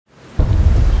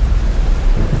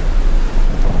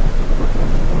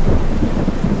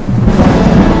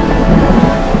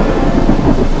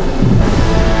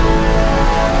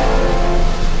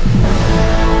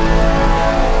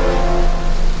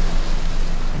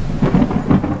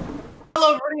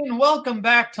and welcome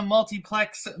back to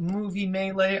Multiplex Movie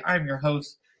Melee. I'm your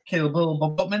host, Kaleb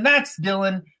Koho Boatman. That's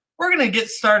Dylan. We're going to get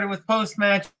started with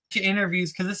post-match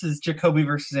interviews because this is Jacoby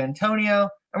versus Antonio,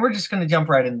 and we're just going to jump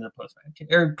right into the post-match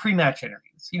or pre-match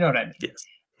interviews. You know what I mean? Yes.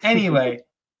 Anyway,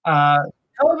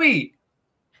 Kobe,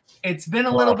 it's been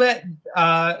a little bit.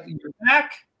 You're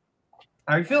back.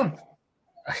 How are you feeling?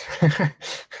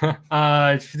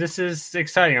 This is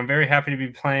exciting. I'm very happy to be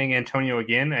playing Antonio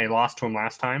again. I lost to him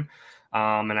last time,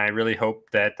 and I really hope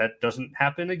that doesn't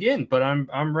happen again. But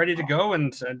I'm ready to go,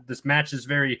 and this match is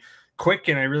very quick,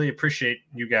 and I really appreciate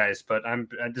you guys. But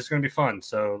this is going to be fun,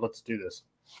 so let's do this.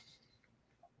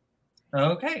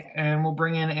 Okay, and we'll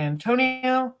bring in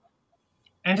Antonio.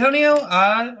 Antonio,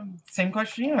 same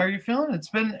question to you. How are you feeling? It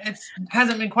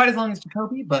hasn't been quite as long as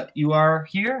Jacoby, but you are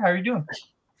here. How are you doing?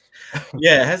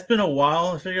 Yeah, it has been a while.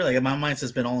 I figure my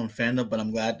mindset's been all in Fandom, but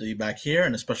I'm glad to be back here,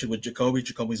 and especially with Jacoby.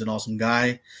 Jacoby's an awesome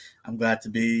guy. I'm glad to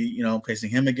be,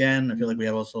 facing him again. I feel like we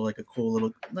have also like a cool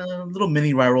little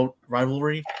mini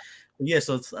rivalry. But yeah,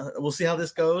 so we'll see how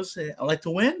this goes. I like to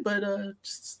win, but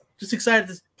just excited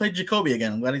to play Jacoby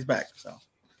again. I'm glad he's back. So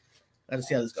glad to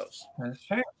see how this goes. That's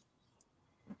fair.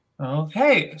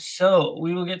 Okay, so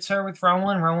we will get started with round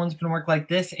one. Round one's going to work like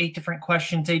this. 8 different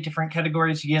questions, 8 different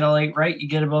categories. You get all 8 right, you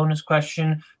get a bonus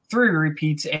question, 3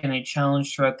 repeats, and a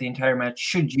challenge throughout the entire match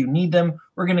should you need them.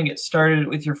 We're going to get started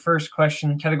with your first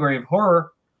question, category of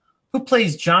horror. Who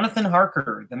plays Jonathan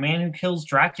Harker, the man who kills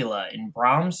Dracula in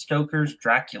Bram Stoker's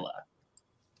Dracula?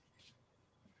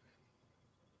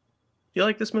 You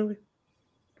like this movie?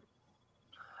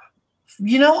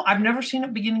 I've never seen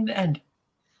it beginning to end.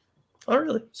 Oh,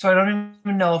 really? So I don't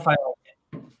even know if I like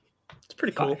it. It's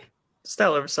pretty cool.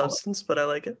 Style over substance, but I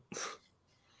like it.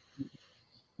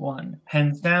 1.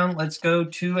 Hands down. Let's go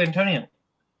to Antonio. I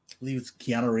believe it's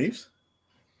Keanu Reeves.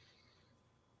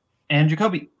 And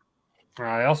Jacoby.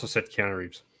 I also said Keanu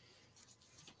Reeves.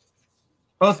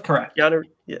 Both correct.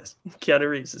 Yes, Keanu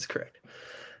Reeves is correct.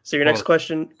 So your next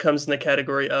question comes in the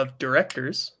category of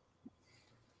directors.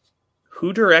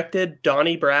 Who directed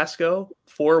Donnie Brasco,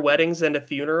 4 Weddings and a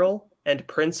Funeral, and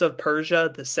Prince of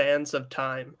Persia, The Sands of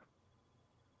Time?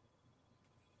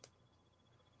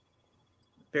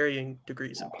 Varying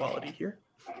degrees of quality here.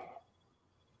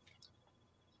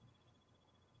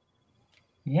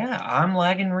 Yeah, I'm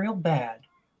lagging real bad.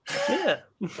 Yeah.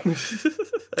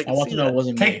 I want to know it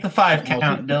wasn't me. Take the 5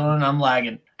 count, Dylan. I'm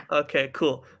lagging. Okay,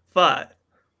 cool. 5,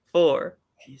 4,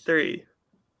 3,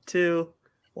 2,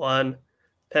 1.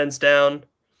 Pens down.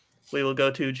 We will go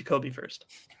to Jacoby first.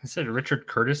 I said Richard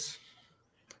Curtis.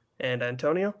 And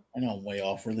Antonio? I know I'm way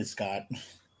off. Ridley Scott.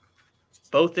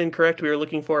 Both incorrect. We were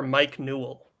looking for Mike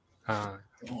Newell. Right.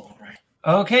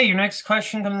 Okay, your next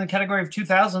question comes in the category of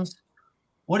 2000s.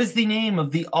 What is the name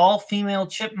of the all-female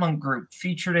chipmunk group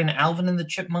featured in Alvin and the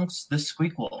Chipmunks, The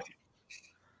Squeakquel?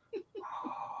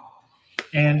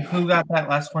 And who got that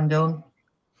last one, Dylan?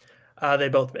 They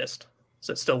both missed.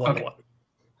 So it's still 1-1.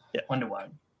 Yeah. 1-1.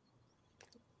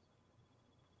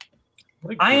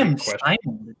 I am Simon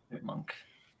the Chipmunk.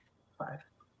 5,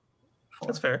 4.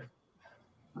 That's fair.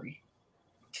 3,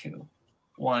 2,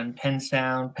 1. Pens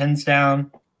down. Pens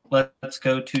down. Let's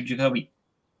go to Jacoby.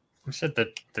 I said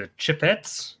the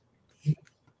Chipettes.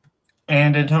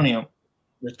 And Antonio.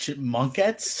 The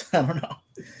Chipmunkettes? I don't know.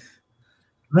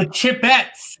 The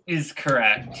Chipettes is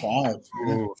correct. Wow.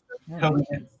 Jacoby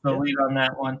gets the lead on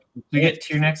that one. We get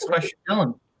to your next question,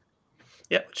 Dylan.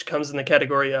 Yeah, which comes in the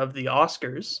category of the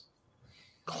Oscars.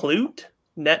 Clute,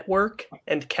 Network,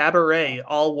 and Cabaret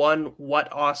all won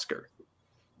what Oscar?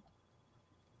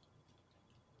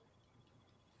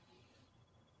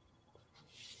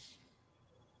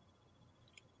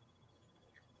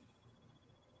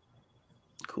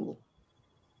 Cool.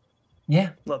 Yeah.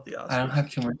 Love the Oscars. I don't have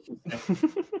too much to say.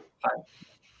 5,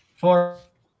 4,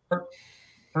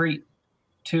 3,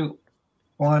 2,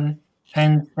 1.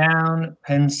 Pens down.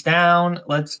 Pens down.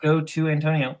 Let's go to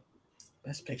Antonio.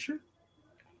 Best Picture?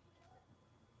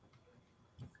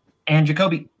 And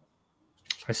Jacoby.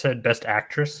 I said Best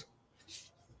Actress.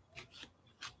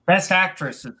 Best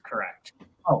Actress is correct.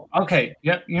 Oh, okay.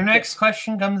 Yep. Your next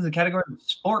question comes in the category of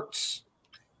sports.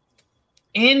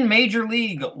 In Major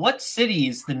League, what city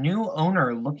is the new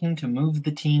owner looking to move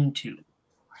the team to?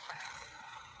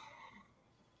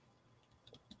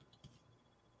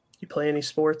 You play any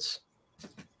sports?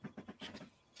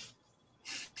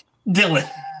 Dylan.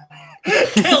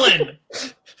 Dylan.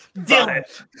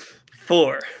 5,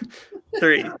 4,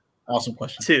 3, Awesome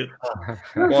question. 2,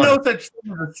 There's 1. no such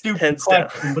thing as a stupid Pens down.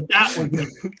 question, but that was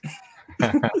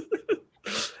it.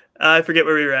 I forget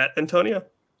where we were at. Antonio?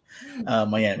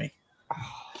 Miami.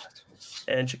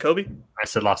 And Jacoby? I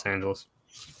said Los Angeles.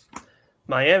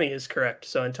 Miami is correct.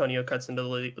 So Antonio cuts into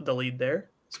the lead there.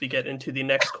 So we get into the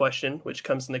next question, which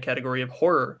comes in the category of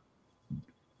horror.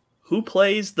 Who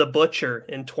plays the Butcher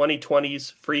in 2020's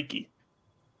Freaky?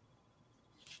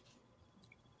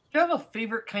 Do you have a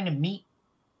favorite kind of meat?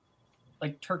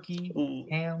 Like turkey, Ooh.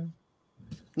 ham?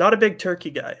 Not a big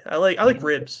turkey guy. I like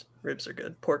ribs. Ribs are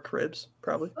good. Pork ribs,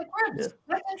 probably. Like ribs. Yeah.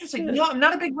 That's interesting. Yeah. No, I'm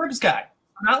not a big ribs guy.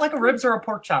 I'm not like a ribs or a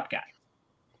pork chop guy.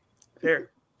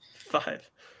 Fair. 5,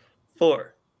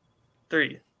 4,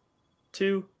 3,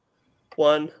 2,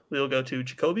 1. We will go to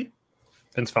Jacoby.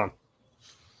 Vince Vaughn.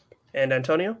 And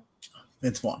Antonio.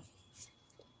 It's Vaughn.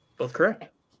 Both correct.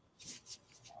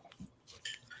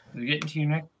 We get into your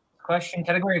next question.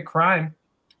 Category of crime.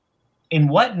 In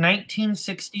what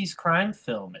 1960s crime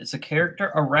film is a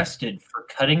character arrested for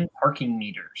cutting parking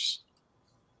meters?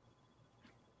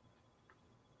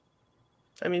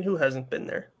 I mean, who hasn't been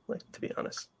there? Like, to be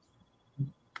honest.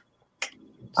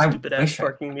 I Stupid ass wish I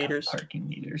parking could cut meters. Parking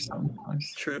meters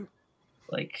sometimes. True.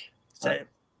 Like, Same.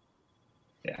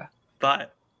 yeah. 5,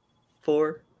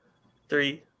 4,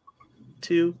 3,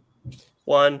 2,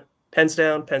 1. Pens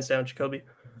down, Jacoby.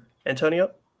 Antonio. I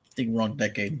think wrong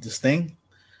decade. This thing.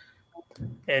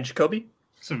 And Jacoby.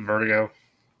 It's a Vertigo.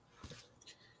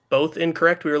 Both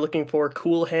incorrect. We were looking for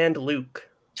Cool Hand Luke.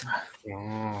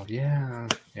 Oh, yeah.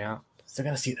 Yeah. Still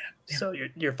gotta see that. Damn. So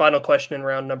your final question in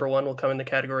round number 1 will come in the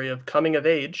category of coming of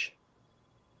age.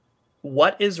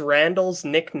 What is Randall's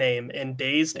nickname in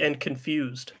Dazed and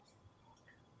Confused?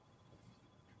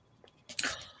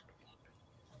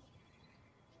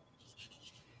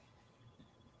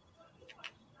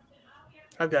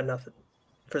 I've got nothing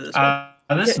for this one.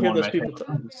 This is Can't hear one those of my people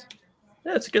favorites. talk.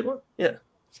 Yeah, it's a good one. Yeah.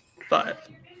 5,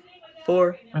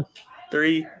 4,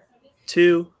 3,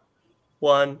 2,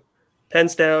 1.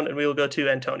 Pens down, and we will go to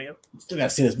Antonio. Still gotta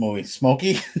see this movie.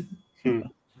 Smokey.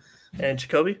 And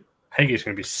Jacoby. Peggy's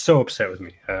going to be so upset with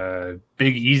me.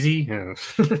 Big Easy. Yeah.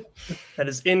 That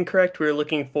is incorrect. We were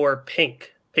looking for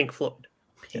Pink Floyd.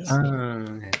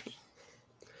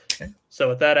 So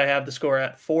with that, I have the score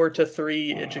at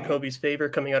 4-3 in Jacoby's favor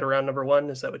coming out of round number 1.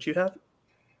 Is that what you have?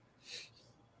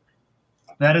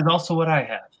 That is also what I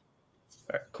have.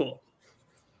 All right, cool.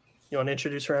 You want to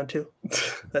introduce round 2?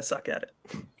 Let's suck at it.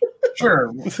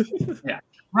 Sure. Yeah.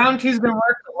 Round 2 is going to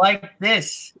work like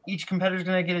this. Each competitor is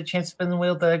going to get a chance to spin the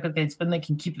wheel. If they spin, they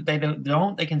can keep it. They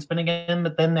don't, they can spin again,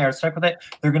 but then they're stuck with it.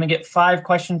 They're going to get 5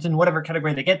 questions in whatever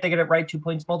category they get. They get it right, 2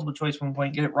 points, multiple choice, 1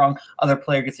 point. Get it wrong, other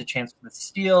player gets a chance for the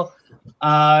steal.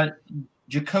 The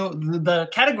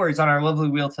categories on our lovely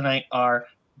wheel tonight are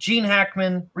Gene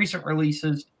Hackman, recent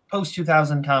releases,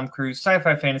 post-2000 Tom Cruise,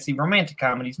 sci-fi fantasy, romantic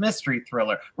comedies, mystery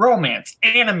thriller, romance,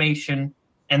 animation,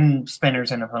 and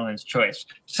spinners and opponent's choice.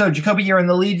 So, Jacoby, you're in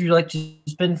the lead. Would you like to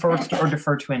spin first or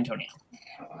defer to Antonio?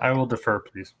 I will defer,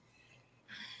 please.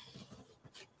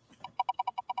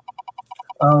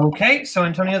 Okay, so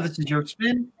Antonio, this is your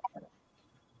spin.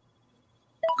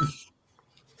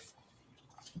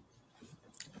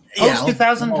 Post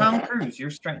 2000 Tom Cruise,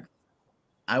 your strength.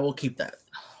 I will keep that.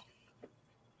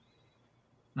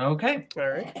 Okay. All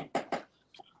right.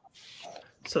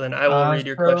 So then I will read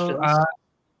your questions.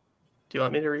 Do you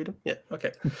want me to read them? Yeah.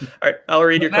 Okay. All right. I'll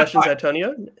read your questions,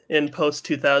 Antonio. In post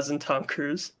 2000 Tom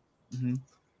Cruise. Mm-hmm.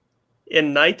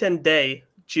 In Night and Day,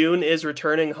 June is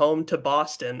returning home to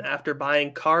Boston after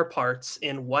buying car parts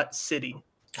in what city?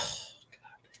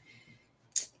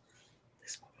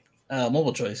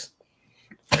 Mobile choice.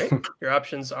 All right. Your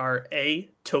options are A,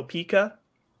 Topeka,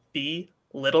 B,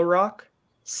 Little Rock,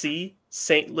 C,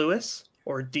 St. Louis,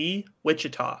 or D,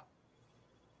 Wichita.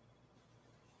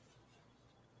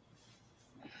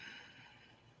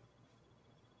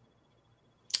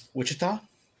 Wichita?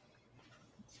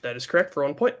 That is correct for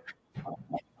 1 point.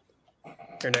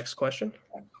 Your next question.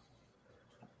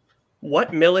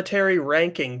 What military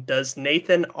ranking does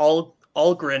Nathan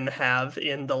Algren have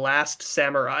in The Last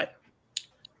Samurai?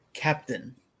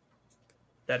 Captain.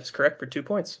 That is correct for 2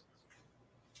 points.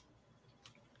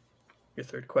 Your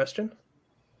third question.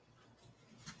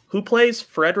 Who plays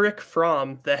Frederick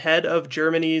Fromm, the head of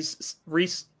Germany's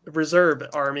reserve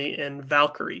army in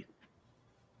Valkyrie?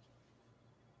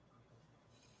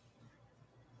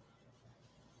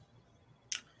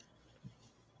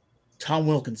 Tom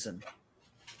Wilkinson.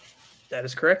 That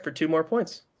is correct for 2 more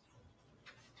points.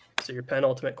 So your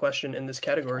penultimate question in this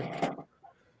category.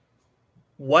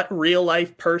 What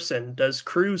real-life person does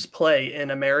Cruise play in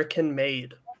American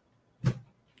Made?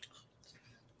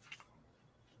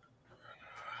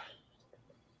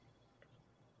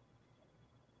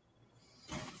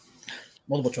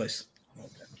 Multiple choice. All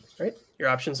right. Your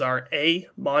options are A,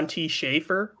 Monty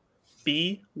Schaefer,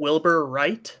 B, Wilbur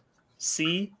Wright,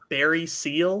 C. Barry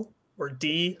Seal, or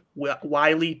D.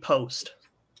 Wiley Post?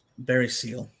 Barry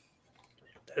Seal.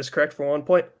 That is correct for 1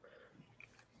 point.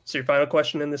 So your final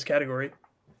question in this category.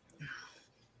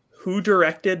 Who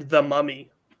directed The Mummy?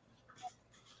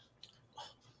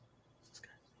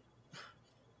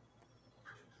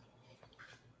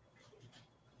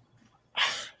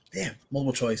 Damn,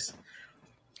 multiple choice.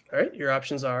 All right, your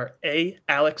options are A.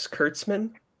 Alex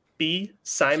Kurtzman, B.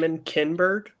 Simon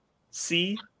Kinberg,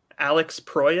 C. Alex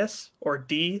Proyas, or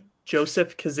D.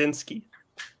 Joseph Kaczynski.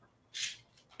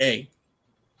 A.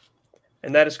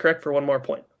 And that is correct for 1 more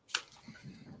point.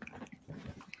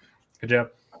 Good job.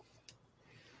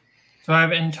 So I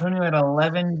have Antonio at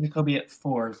 11, Jacoby at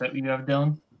 4. Is that what you have,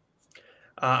 Dylan?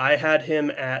 I had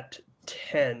him at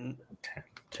 10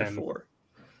 to 4.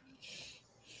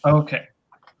 Okay.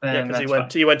 Yeah, because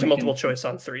he went to multiple choice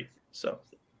on 3. So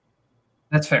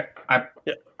that's fair.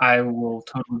 I will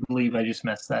totally believe I just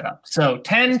messed that up. So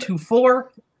 10 to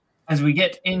 4 as we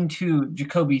get into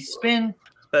Jacoby's spin.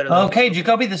 Okay,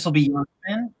 Jacoby, this will be your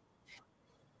spin.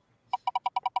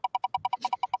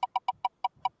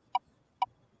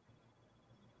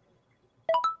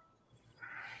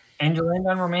 And you land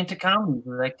on romantic comedies.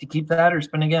 Would you like to keep that or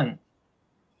spin again?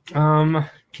 Can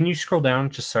you scroll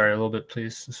down just a little bit,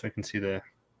 please, so I can see the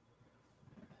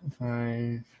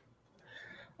 5.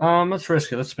 Let's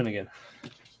risk it. Let's spin again.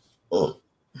 Kazoo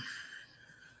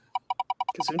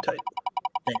tight.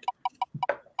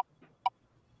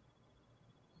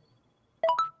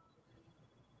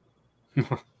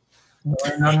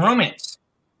 Land on romance.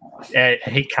 I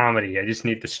hate comedy. I just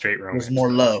need the straight romance. There's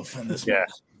more love in this. Yeah.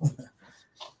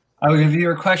 I will give you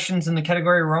your questions in the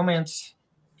category romance.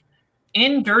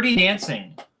 In Dirty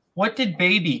Dancing, what did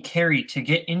Baby carry to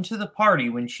get into the party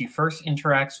when she first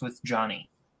interacts with Johnny?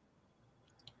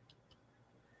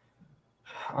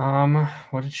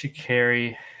 What did she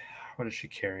carry? What is she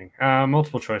carrying?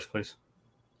 Multiple choice, please.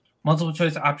 Multiple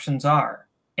choice options are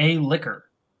A, liquor,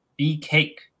 B,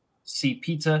 cake, C,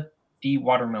 pizza, D,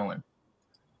 watermelon.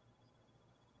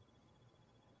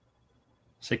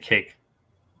 Say cake.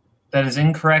 That is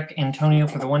incorrect, Antonio,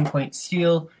 for the 1 point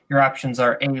steal. Your options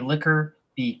are A, liquor,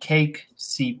 B, cake,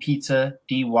 C, pizza,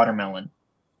 D, watermelon.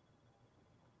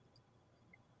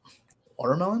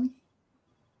 Watermelon?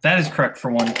 That is correct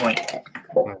for 1 point.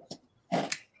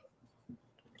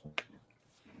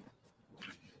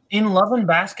 In Love and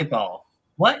Basketball,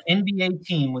 what NBA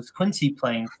team was Quincy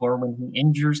playing for when he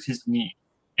injures his knee?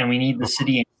 And we need the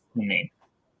city and team name.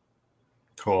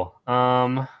 Cool.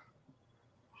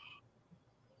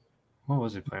 What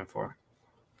was he playing for?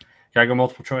 Gotta go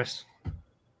multiple choice.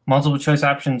 Multiple choice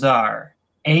options are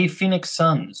A, Phoenix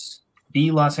Suns,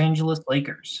 B, Los Angeles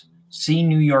Lakers, C,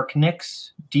 New York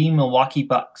Knicks, D, Milwaukee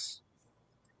Bucks.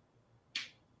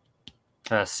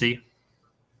 C.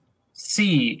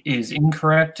 C is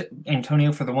incorrect,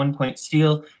 Antonio, for the 1 point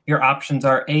steal. Your options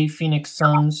are A, Phoenix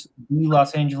Suns, B,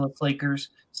 Los Angeles Lakers,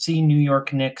 C, New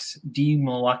York Knicks, D,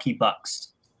 Milwaukee Bucks.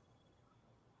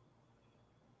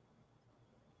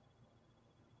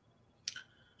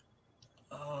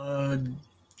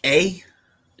 A.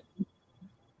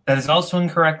 That is also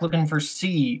incorrect. Looking for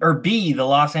C or B, the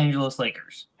Los Angeles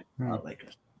Lakers.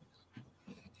 Lakers.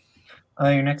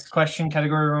 Your next question,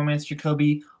 category romance,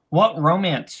 Jacoby. What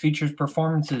romance features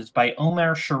performances by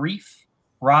Omar Sharif,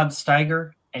 Rod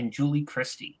Steiger, and Julie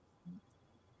Christie?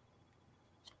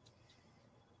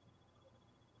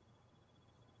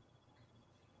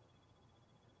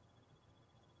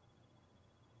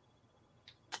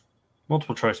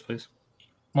 Multiple choice, please.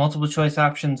 Multiple choice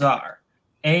options are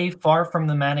A, Far From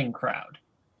the Madding Crowd,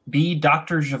 B,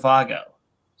 Dr. Zhivago,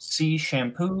 C,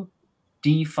 Shampoo,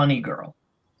 D, Funny Girl.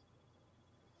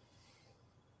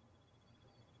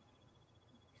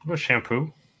 What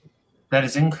shampoo? That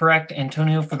is incorrect,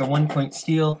 Antonio, for the 1 point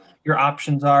steal. Your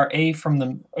options are A,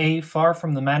 Far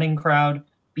From the Madding Crowd,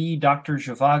 B, Dr.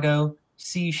 Zhivago,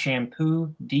 C,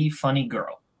 Shampoo, D, Funny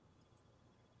Girl.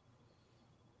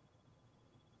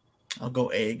 I'll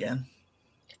go A again.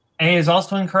 A is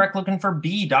also incorrect. Looking for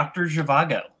B, Dr.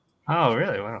 Zhivago. Oh,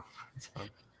 really? Wow. That's fun.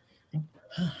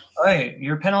 All right,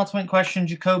 your penultimate question,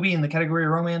 Jacoby, in the category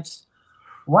romance.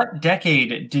 What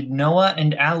decade did Noah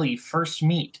and Allie first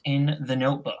meet in The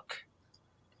Notebook?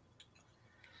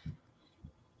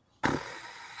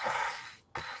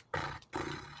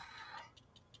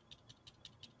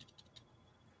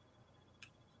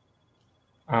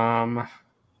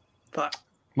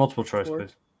 Multiple choice,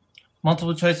 please.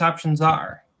 Multiple choice options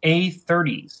are A,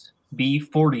 30s, B,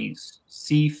 40s,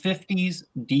 C, 50s,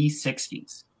 D,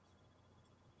 60s.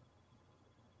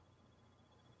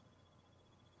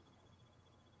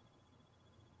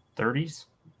 '30s?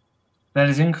 That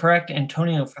is incorrect.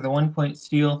 Antonio, for the 1-point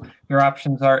steal, your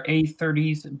options are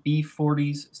A30s,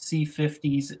 B40s,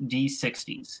 C50s,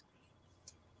 D60s.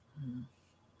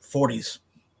 40s.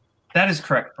 That is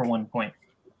correct for 1 point.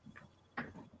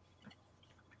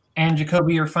 And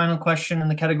Jacoby, your final question in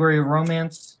the category of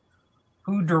romance.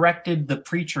 Who directed The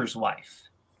Preacher's Wife?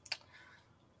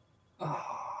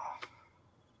 Oh,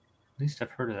 at least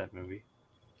I've heard of that movie.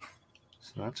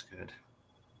 So that's good.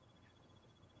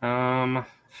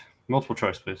 Multiple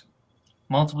choice, please.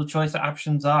 Multiple choice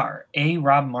options are A.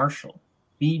 Rob Marshall,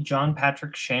 B. John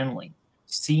Patrick Shanley,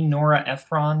 C. Nora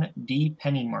Ephron, D.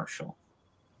 Penny Marshall.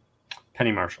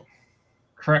 Penny Marshall.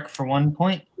 Correct for 1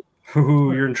 point.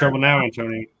 Ooh, you're in trouble now,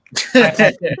 Antonio.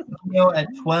 Antonio at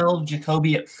 12,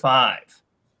 Jacoby at 5.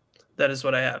 That is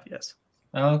what I have, yes.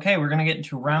 Okay, we're going to get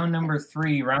into round number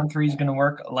 3. Round 3 is going to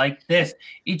work like this.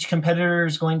 Each competitor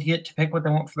is going to get to pick what they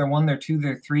want for their 1, their 2,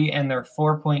 their 3, and their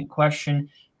 4-point question.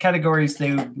 Categories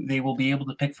they will be able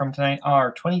to pick from tonight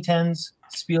are 2010s,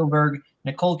 Spielberg,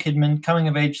 Nicole Kidman, coming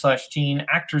of age / teen,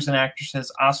 actors and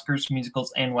actresses, Oscars,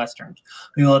 musicals, and westerns.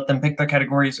 We will let them pick their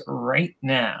categories right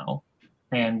now,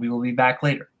 and we will be back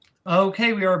later.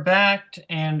 Okay, we are back,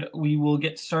 and we will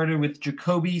get started with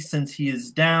Jacoby since he is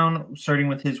down, starting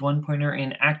with his 1-pointer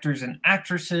in actors and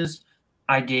actresses.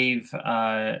 I gave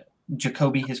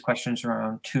Jacoby his questions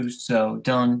around 2, so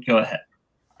Dylan, go ahead.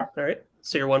 All right,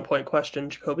 so your 1-point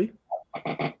question, Jacoby.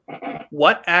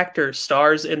 What actor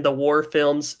stars in the war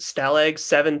films Stalag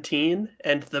 17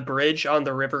 and The Bridge on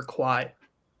the River Kwai?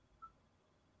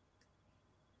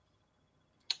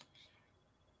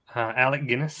 Alec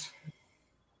Guinness.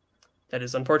 That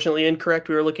is unfortunately incorrect.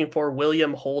 We were looking for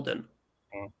William Holden.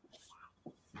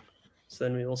 So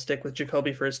then we will stick with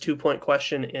Jacoby for his 2-point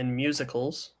question in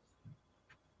musicals.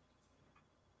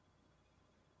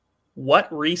 What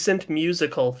recent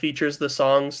musical features the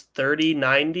songs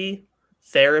 3090,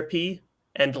 Therapy,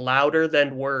 and Louder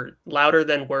Than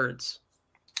Words?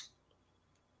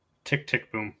 Tick, Tick,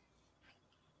 Boom.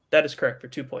 That is correct for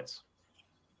 2 points.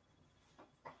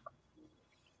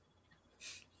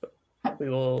 We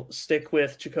will stick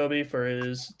with Jacoby for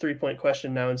his 3-point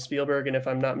question now in Spielberg. And if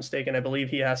I'm not mistaken, I believe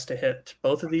he has to hit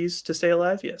both of these to stay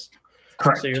alive. Yes.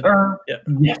 Correct. So yeah.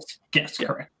 Yes, yeah.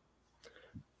 Correct.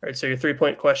 All right. So your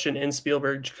 3-point question in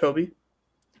Spielberg, Jacoby.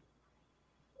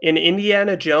 In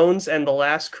Indiana Jones and the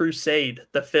Last Crusade,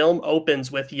 the film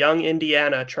opens with young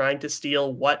Indiana trying to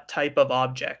steal what type of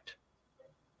object?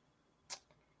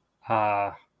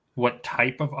 What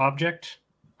type of object?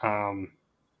 A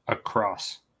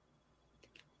cross.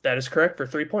 That is correct for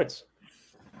 3 points.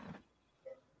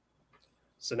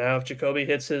 So now if Jacoby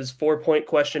hits his 4-point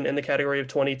question in the category of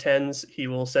 2010s, he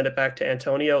will send it back to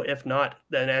Antonio. If not,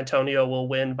 then Antonio will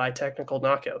win by technical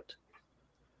knockout.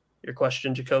 Your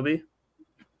question, Jacoby.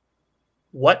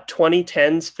 What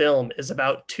 2010s film is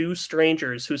about 2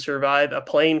 strangers who survive a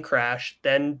plane crash,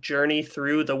 then journey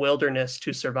through the wilderness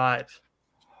to survive?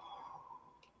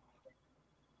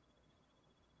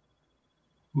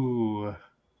 Ooh, I'm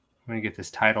going to get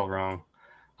this title wrong.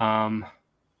 I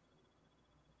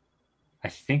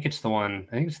think it's the one.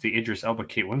 I think it's the Idris Elba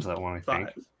Kate Winslet one. I think.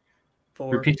 5,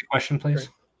 4. Repeat the question, please.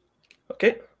 3.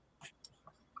 Okay.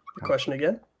 The question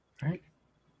again. All right.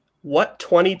 What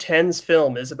 2010s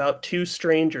film is about 2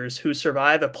 strangers who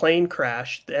survive a plane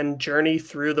crash, then journey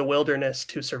through the wilderness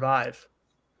to survive?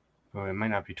 Oh, it might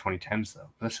not be 2010s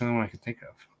though. That's the only one I can think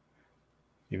of.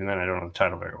 Even then, I don't know the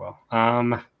title very well.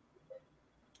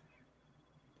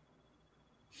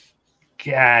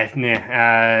 God,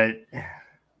 nah.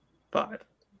 5.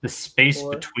 The Space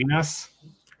 4. Between Us.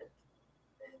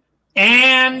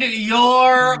 And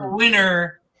your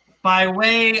winner, by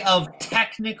way of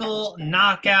technical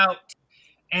knockout,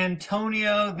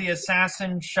 Antonio the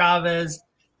Assassin Chavez.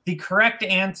 The correct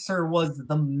answer was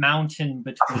The Mountain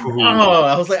Between. Oh,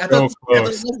 I was like, I thought it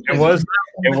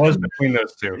was between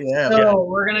those two. Yeah. So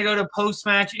we're gonna go to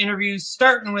post-match interviews,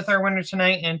 starting with our winner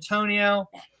tonight, Antonio.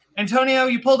 Antonio,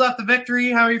 you pulled off the victory.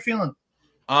 How are you feeling?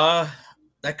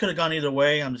 That could have gone either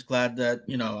way. I'm just glad that,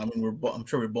 I mean, I'm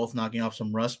sure we're both knocking off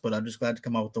some rust, but I'm just glad to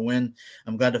come out with the win.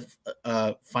 I'm glad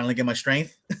to finally get my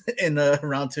strength in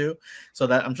round 2. So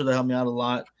that I'm sure that helped me out a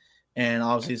lot. And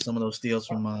obviously some of those steals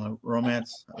from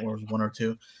romance, or 1 or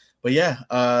 2. But yeah,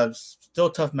 still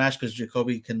a tough match because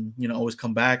Jacoby can, always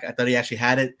come back. I thought he actually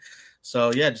had it.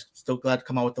 So yeah, just still glad to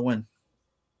come out with the win.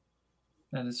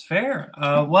 That is fair.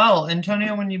 Well,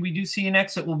 Antonio, when we do see you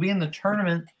next, it will be in the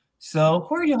tournament. So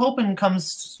who are you hoping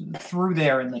comes through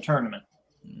there in the tournament?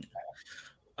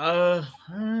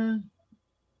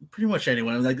 Pretty much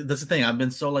anyone. Like, that's the thing. I've been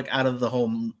so out of the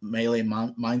whole melee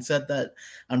mindset that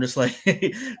I'm just like,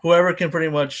 whoever can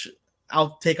pretty much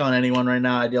I'll take on anyone right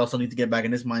now. I also need to get back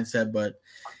in this mindset, but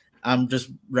I'm just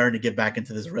ready to get back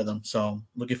into this rhythm. So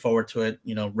looking forward to it.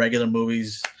 You know, regular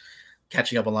movies,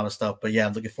 catching up a lot of stuff. But yeah,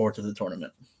 I'm looking forward to the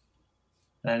tournament.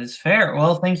 That is fair.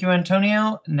 Well, thank you,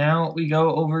 Antonio. Now we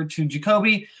go over to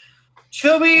Jacoby.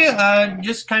 Jacoby,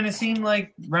 just kind of seemed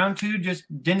like round 2 just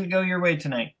didn't go your way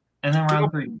tonight. And then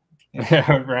round 3.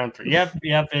 Yeah. Round 3. Yep,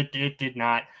 it did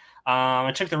not.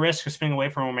 I took the risk of spinning away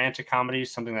from romantic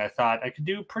comedies, something that I thought I could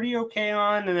do pretty okay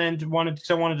on, and then wanted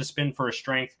to spin for a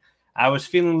strength. I was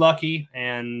feeling lucky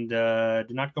and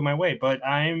did not go my way, but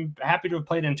I'm happy to have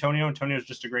played Antonio. Antonio's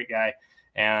just a great guy,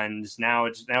 and now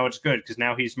it's good because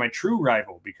now he's my true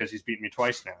rival because he's beaten me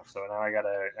twice now. So now I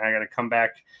gotta come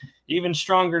back even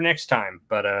stronger next time.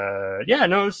 But yeah,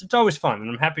 no, it's always fun, and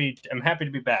I'm happy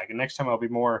to be back. And next time I'll be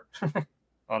more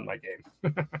on my game.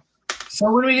 So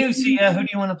what do we do? See, who do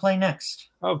you want to play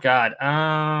next? Oh God,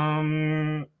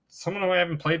 someone who I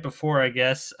haven't played before, I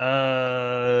guess.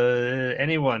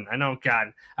 Anyone. I know,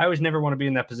 God, I always never want to be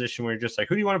in that position where you're just like,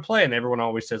 who do you want to play? And everyone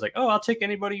always says like, oh, I'll take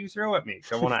anybody you throw at me.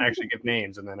 So I want to actually give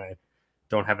names, and then I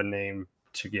don't have a name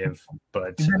to give.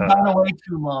 But you've been gone away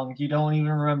too long. You don't even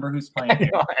remember who's playing.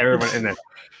 Everyone, and then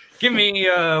give me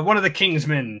one of the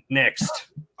Kingsmen next.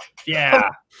 Yeah.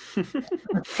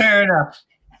 Fair enough.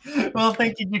 Well,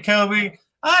 thank you, Jacoby.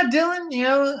 Dylan, you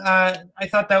know, I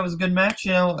thought that was a good match.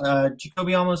 You know,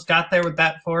 Jacoby almost got there with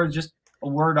that 4, just a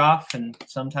word off, and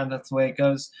sometimes that's the way it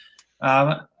goes.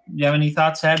 Do you have any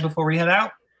thoughts, Ed, before we head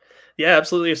out? Yeah,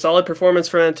 absolutely. A solid performance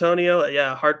for Antonio.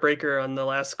 Yeah, heartbreaker on the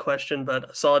last question, but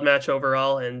a solid match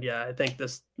overall. And yeah, I think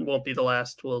this won't be the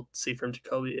last we'll see from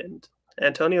Jacoby. And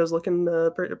Antonio's looking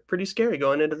pretty scary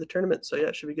going into the tournament. So yeah,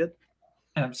 it should be good.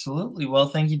 Absolutely. Well,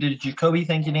 thank you to Jacoby.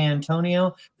 Thank you to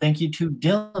Antonio. Thank you to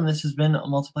Dylan. This has been a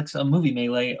Multiplex, a Movie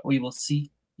Melee. We will see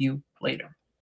you later.